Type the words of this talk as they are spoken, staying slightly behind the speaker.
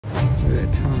Look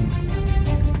at that tongue.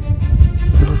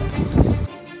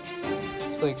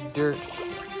 It's like dirt.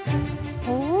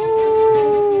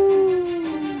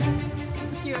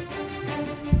 Cute.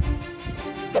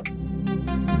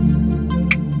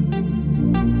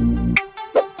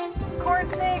 Corn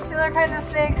snakes, the other kinds of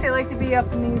snakes, they like to be up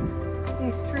in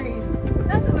these trees.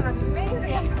 This is an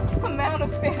amazing amount of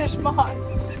Spanish moss.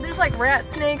 There's like rat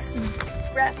snakes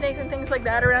and things like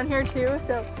that around here too.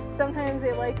 So sometimes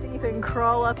they like to even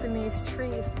crawl up in these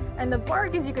trees. And the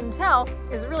bark, as you can tell,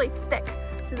 is really thick.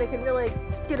 So they can really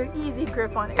get an easy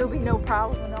grip on it. It'll be no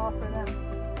problem at all for them.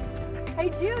 Hey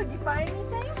Jude, you find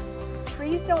anything?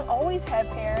 Trees don't always have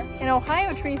hair. In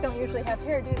Ohio, trees don't usually have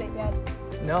hair, do they, Dad?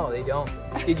 No, they don't.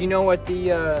 Did you know what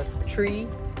the tree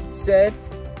said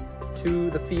to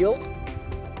the field?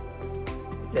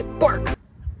 It said bark.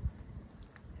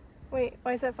 Wait,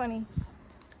 why is that funny?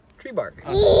 Tree bark.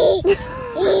 He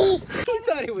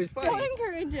thought it was funny. Don't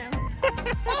encourage him.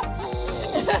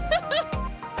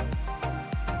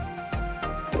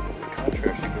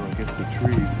 Contrast, you go against the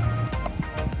trees.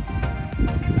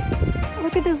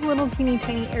 Look at this little teeny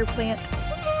tiny air plant.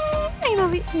 I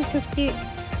love it. He's so cute.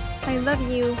 I love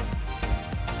you.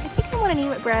 I think I want to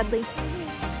name it Bradley. I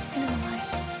don't know why.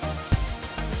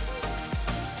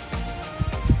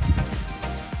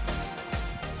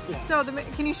 Yeah. So,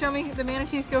 can you show me the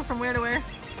manatees go from where to where?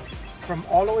 From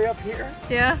all the way up here,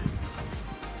 Yeah.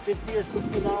 50 or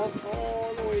 60 miles,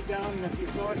 all the way down. And if you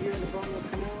saw it here in the Botanical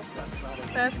Canal, that's about it.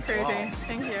 That's crazy. Wow.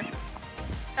 Thank you.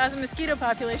 How's the mosquito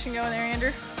population going there,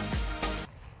 Andrew?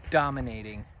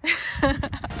 Dominating.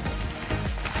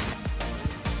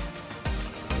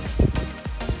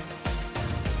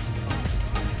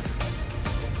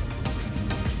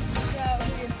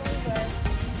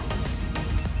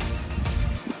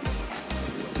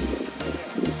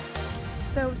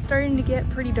 So it's starting to get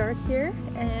pretty dark here,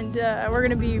 and we're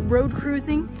gonna be road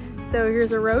cruising. So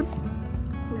here's our road.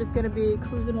 We're just gonna be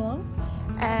cruising along,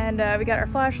 and we got our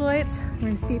flashlights. We're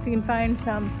gonna see if we can find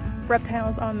some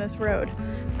reptiles on this road.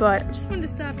 But I just wanted to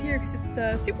stop here because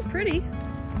it's super pretty.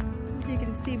 If you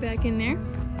can see back in there.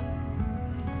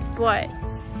 But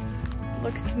it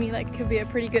looks to me like it could be a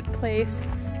pretty good place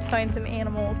to find some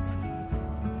animals.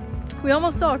 We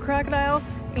almost saw a crocodile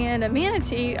and a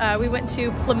manatee. We went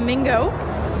to Flamingo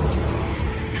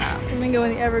in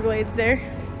the Everglades there.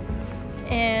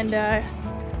 And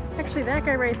actually that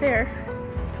guy right there,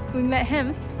 we met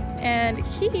him, and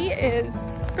he is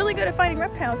really good at finding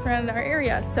reptiles around our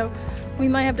area. So we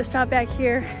might have to stop back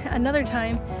here another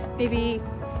time, maybe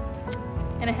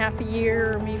in a half a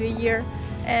year or maybe a year,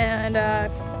 and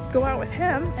go out with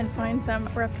him and find some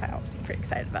reptiles. I'm pretty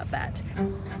excited about that.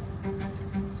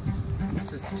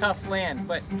 This is tough land,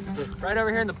 but right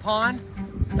over here in the pond,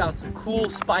 found some cool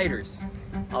spiders.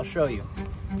 I'll show you.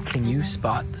 Can you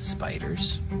spot the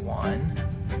spiders? 1,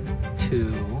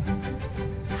 2,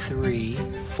 3,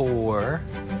 4,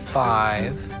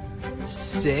 5,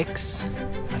 6.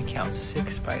 I count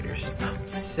 6 spiders.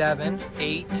 7,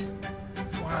 8.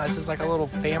 Wow, this is like a little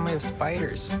family of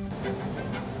spiders.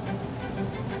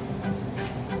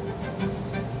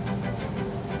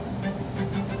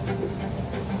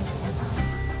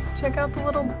 Check out the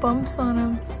little bumps on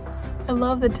him. I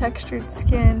love the textured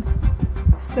skin.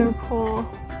 So cool.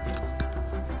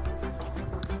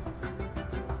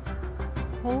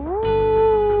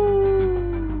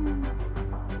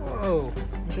 Whoa,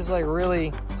 it's just like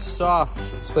really soft.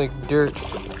 It's like dirt.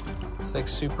 It's like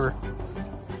super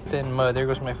thin mud. There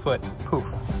goes my foot. Poof.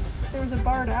 There was a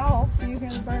barred owl. Do you hear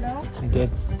the barred owl? I did.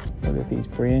 Look at these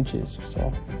branches just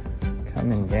all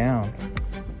coming down.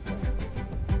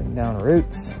 Coming down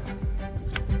roots.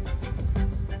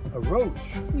 A roach.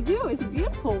 We do. It's a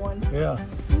beautiful one. Yeah.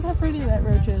 Look how pretty that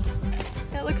roach is.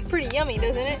 That looks pretty yummy,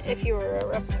 doesn't it? If you were a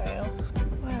reptile.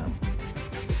 Wow.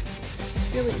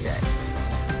 Really good.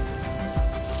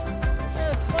 That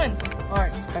was fun. All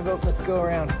right, let's go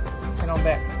around. Head on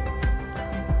back.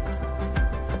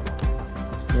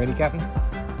 You ready, Captain?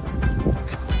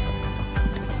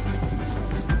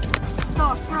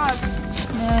 Saw a frog.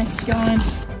 Nice going.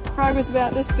 Frog was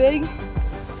about this big.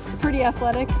 Pretty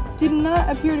athletic. Did not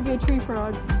appear to be a tree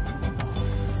frog.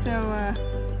 So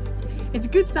it's a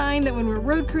good sign that when we're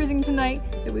road cruising tonight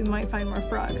that we might find more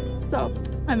frogs. So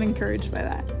I'm encouraged by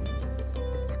that.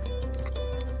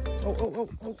 Oh. What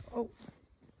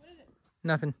is it?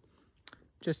 Nothing.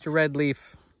 Just a red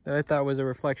leaf that I thought was a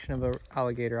reflection of an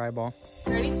alligator eyeball.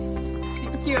 Ready?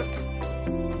 Super cute.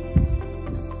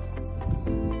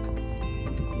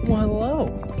 Well, hello.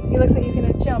 He looks like he's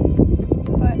gonna jump,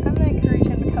 but I'm gonna encourage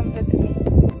him to come visit me.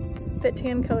 That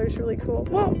tan color is really cool.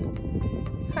 Whoa!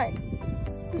 Hi.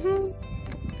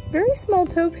 very small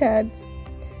toe pads.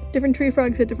 Different tree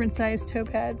frogs had different sized toe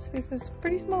pads. This was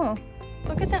pretty small.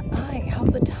 Look at that eye, how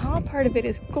the top part of it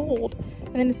is gold,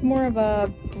 and then it's more of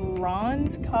a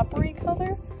bronze coppery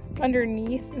color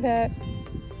underneath that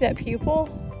pupil.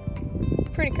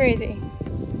 Pretty crazy.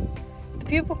 The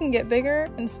pupil can get bigger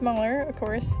and smaller, of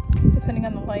course, depending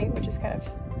on the light, which is kind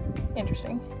of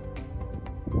interesting.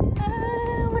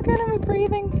 Ah, look at him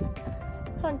breathing.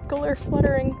 Gullar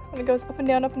fluttering when it goes up and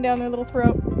down their little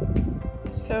throat.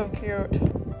 So cute.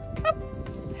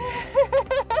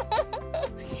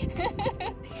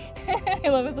 I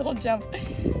love his little jump.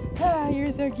 Ah,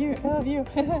 you're so cute. I love you.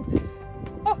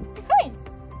 Oh, hi.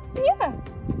 Yeah.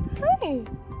 Hi.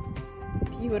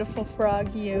 Beautiful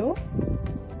frog, you.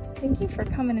 Thank you for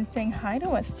coming and saying hi to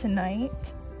us tonight.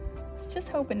 I was just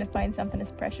hoping to find something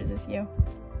as precious as you.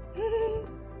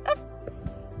 Oh.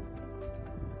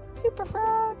 Super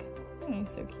frog. Oh, he's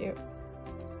so cute.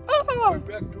 Oh,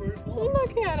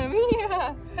 look at him.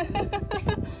 Yeah.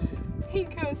 He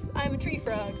goes, I'm a tree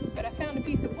frog, but I found a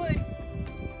piece of wood.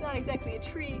 It's not exactly a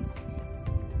tree.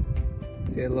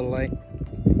 See that little light?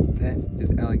 That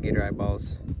is alligator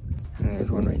eyeballs. And there's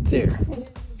one right there.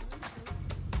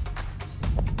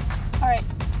 Alright,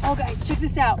 oh guys, check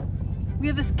this out. We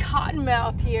have this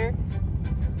cottonmouth here.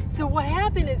 So what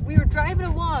happened is we were driving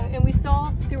along and we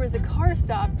saw there was a car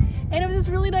stop, and it was this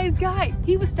really nice guy.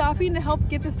 He was stopping to help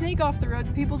get the snake off the road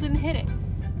so people didn't hit it,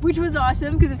 which was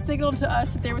awesome because it signaled to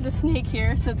us that there was a snake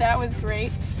here, so that was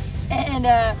great. And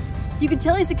you can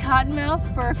tell he's a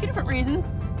cottonmouth for a few different reasons.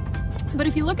 But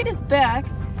if you look at his back,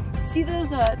 see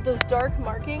those dark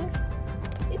markings?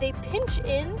 They pinch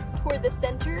in toward the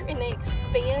center and they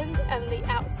expand on the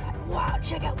outside. Wow,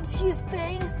 check out, see his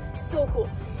fangs? So cool.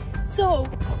 So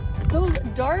those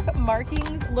dark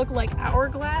markings look like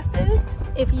hourglasses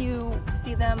if you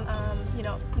see them, you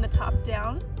know, from the top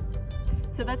down.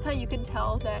 So that's how you can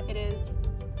tell that it is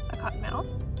a cottonmouth,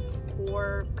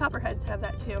 or copperheads have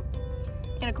that too.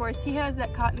 And of course he has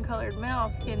that cotton colored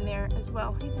mouth in there as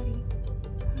well. Hey buddy.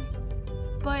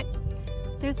 But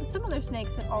there's some other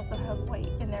snakes that also have white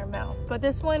in their mouth. But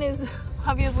this one is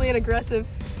obviously an aggressive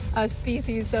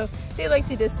species, so they like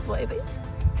to display. But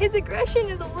his aggression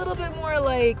is a little bit more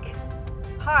like,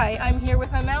 hi, I'm here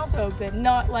with my mouth open,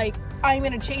 not like, I'm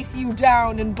gonna chase you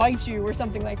down and bite you or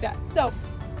something like that. So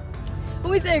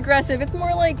when we say aggressive, it's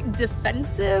more like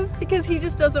defensive, because he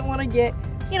just doesn't want to get,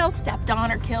 you know, stepped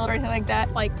on or killed or anything like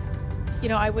that. Like, you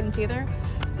know, I wouldn't either.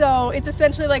 So it's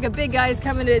essentially like a big guy's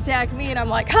coming to attack me and I'm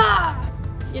like, ha!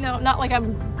 You know, not like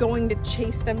I'm going to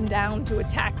chase them down to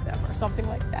attack them or something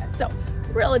like that. So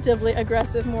relatively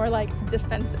aggressive, more like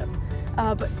defensive.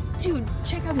 But dude,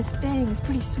 check out his fangs,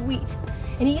 pretty sweet.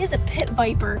 And he is a pit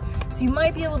viper, so you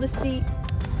might be able to see,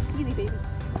 easy baby.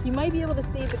 You might be able to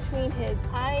see between his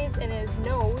eyes and his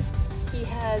nose, he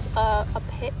has a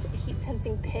pit, a heat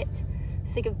sensing pit,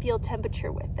 so they can feel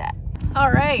temperature with that.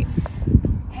 All right.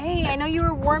 Hey, I know you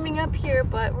were warming up here,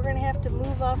 but we're gonna have to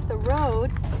move off the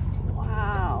road.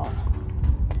 Wow,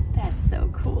 that's so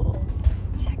cool.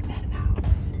 Check that out.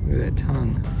 Look at that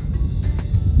tongue.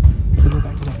 Can you go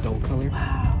back to that dull color?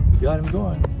 Wow. You got him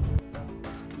going.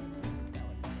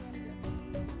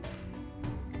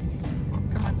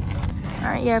 Come on.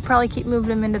 All right, yeah, probably keep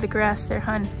moving him into the grass there,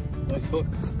 hun. Nice hook.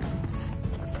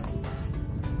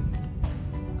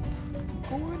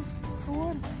 Go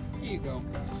on. Here you go.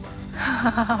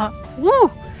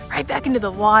 Woo! Right back into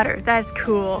the water. That's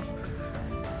cool.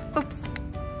 Oops.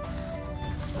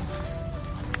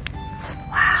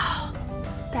 Wow.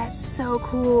 That's so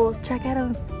cool. Check out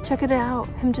him. Check it out.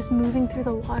 Him just moving through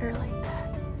the water like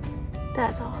that.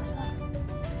 That's awesome.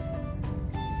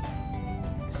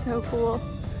 So cool.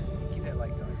 Keep that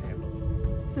light going,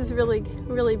 Sam. This is really,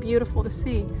 really beautiful to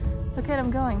see. Look at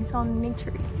him going. He's all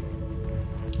naturey.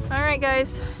 All right,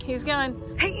 guys, he's gone.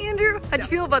 Hey, Andrew, how'd you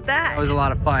feel about that? That was a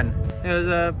lot of fun. It was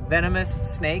a venomous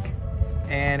snake,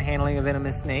 and handling a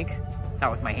venomous snake,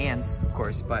 not with my hands, of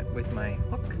course, but with my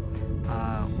hook,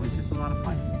 was just a lot of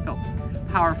fun. It felt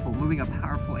powerful, moving a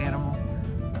powerful animal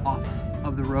off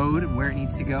of the road and where it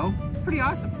needs to go. Pretty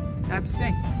awesome, I have to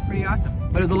say, pretty awesome.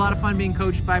 But it was a lot of fun being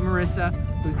coached by Marissa,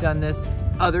 who's done this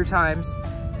other times,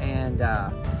 and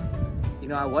you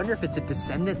know, I wonder if it's a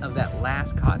descendant of that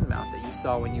last cottonmouth that you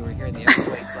saw when you were here in the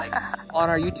Everglades, like on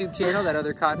our YouTube channel, that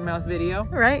other cottonmouth video.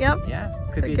 Right, yep. Yeah,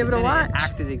 could be a give it a descendant. watch. It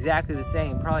acted exactly the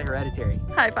same, probably hereditary.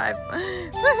 High five.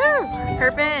 Woohoo!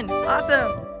 Herpin,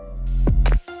 awesome.